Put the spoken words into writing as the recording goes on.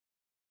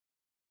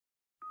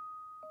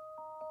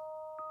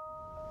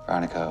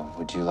Veronica,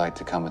 would you like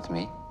to come with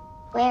me?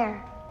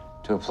 Where?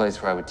 To a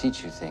place where I would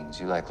teach you things.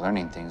 You like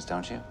learning things,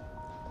 don't you?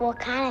 What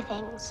kind of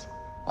things?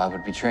 Well, I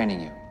would be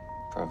training you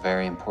for a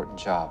very important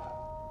job.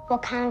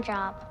 What kind of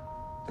job?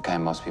 The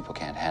kind most people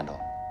can't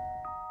handle.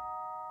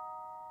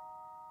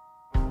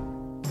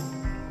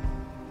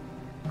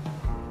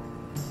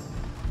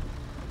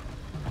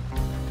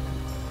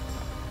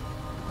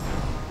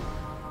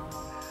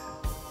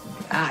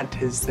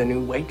 That is the new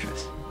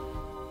waitress.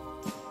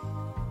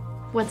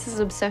 What's his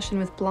obsession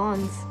with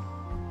blondes?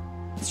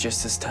 It's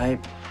just his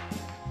type.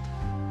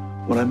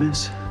 What'd I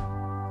miss?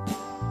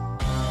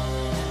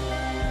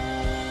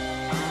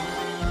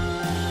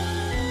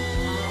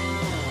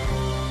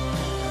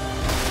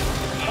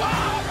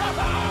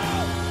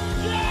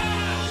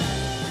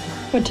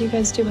 What do you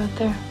guys do out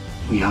there?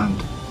 We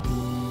hunt.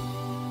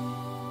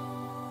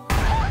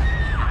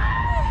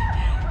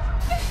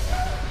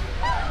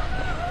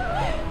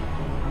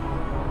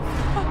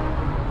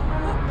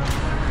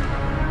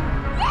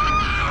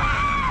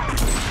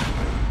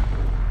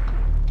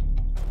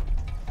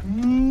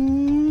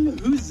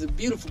 Who's the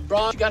beautiful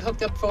broad you got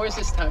hooked up for us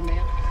this time,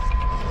 man?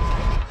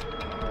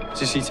 Is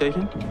this he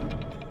taken?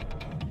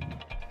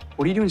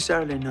 What are you doing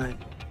Saturday night?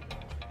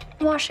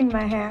 Washing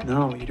my hair.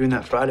 No, you're doing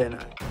that Friday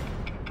night.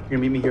 You're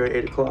gonna meet me here at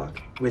 8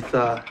 o'clock with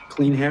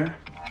clean hair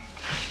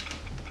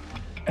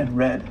and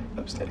red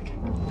lipstick.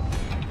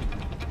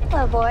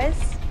 Hello,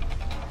 boys.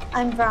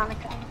 I'm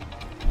Veronica.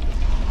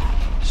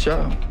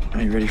 So,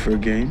 are you ready for a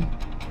game?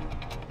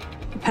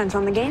 Depends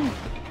on the game.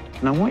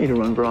 And I want you to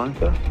run,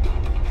 Veronica.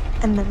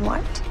 And then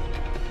what?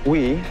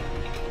 We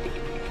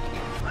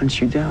hunt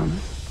you down.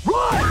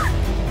 Run!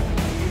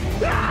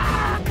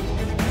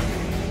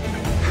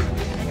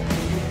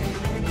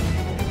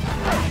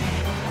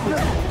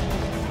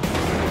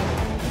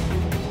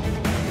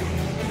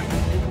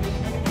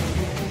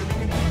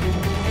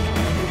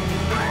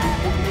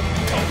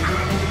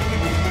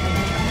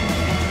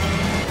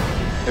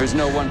 There's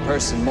no one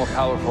person more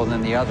powerful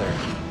than the other.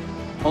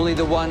 Only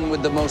the one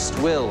with the most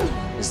will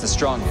is the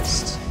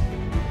strongest.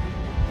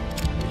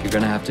 You're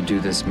gonna have to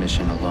do this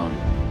mission alone.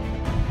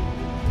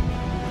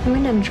 I'm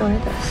gonna enjoy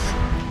this.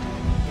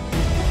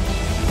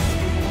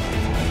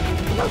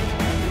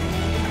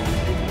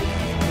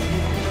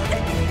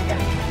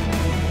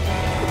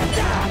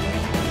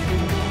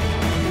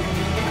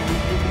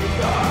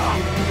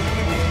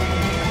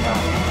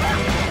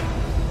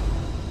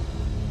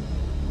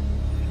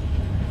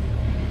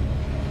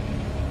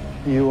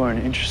 You are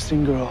an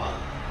interesting girl.